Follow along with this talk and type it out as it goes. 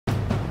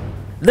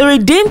The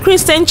Redeemed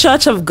Christian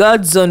Church of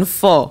God Zone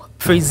 4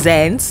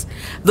 presents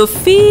the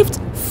 5th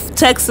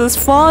Texas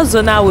 4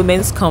 Zonal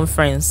Women's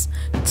Conference.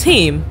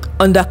 Theme: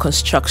 Under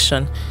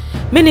Construction.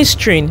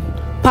 Ministering: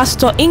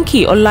 Pastor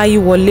Inky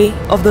Olayiwole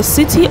of the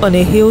City on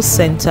a Hill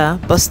Center,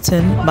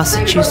 Boston,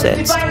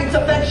 Massachusetts. Divine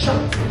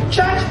intervention.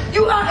 Church,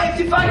 you are a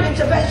divine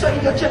intervention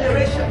in your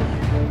generation.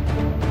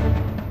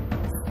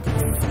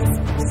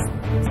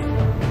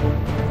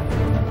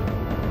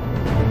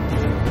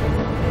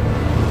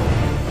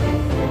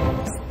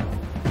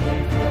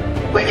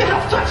 When you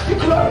have touched the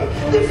glory,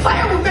 the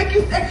fire will make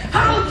you say,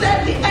 how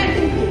dare the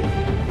enemy?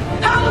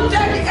 How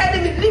dare the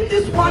enemy leave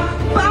this one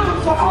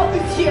bound for all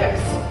these years?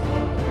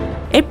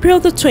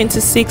 April the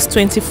 26th,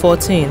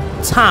 2014.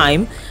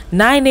 Time: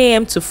 9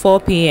 a.m. to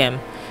 4 p.m.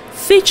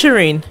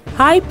 Featuring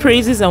high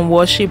praises and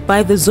worship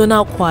by the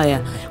Zonal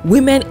Choir,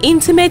 women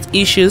intimate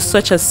issues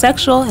such as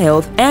sexual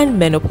health and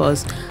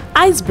menopause,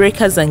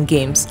 icebreakers and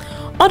games.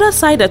 Other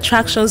side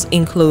attractions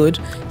include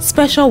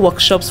special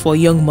workshops for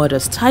young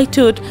mothers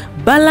titled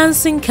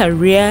Balancing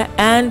Career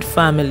and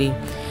Family.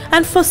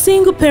 And for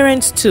single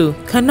parents too,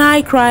 Can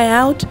I Cry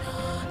Out?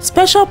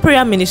 Special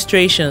prayer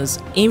ministrations,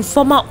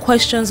 informal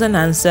questions and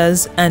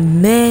answers,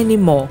 and many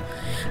more.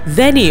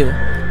 Venue: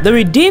 the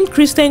Redeemed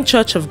Christian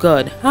Church of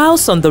God,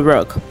 House on the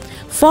Rock,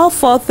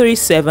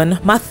 4437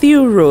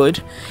 Matthew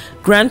Road,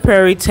 Grand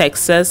Prairie,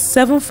 Texas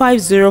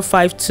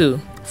 75052.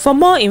 For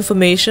more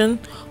information,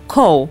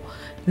 call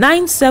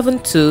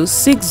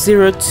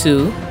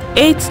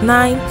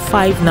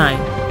 972-602-8959.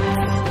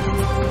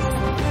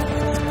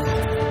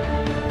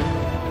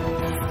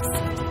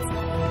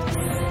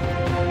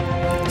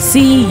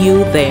 See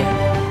you there.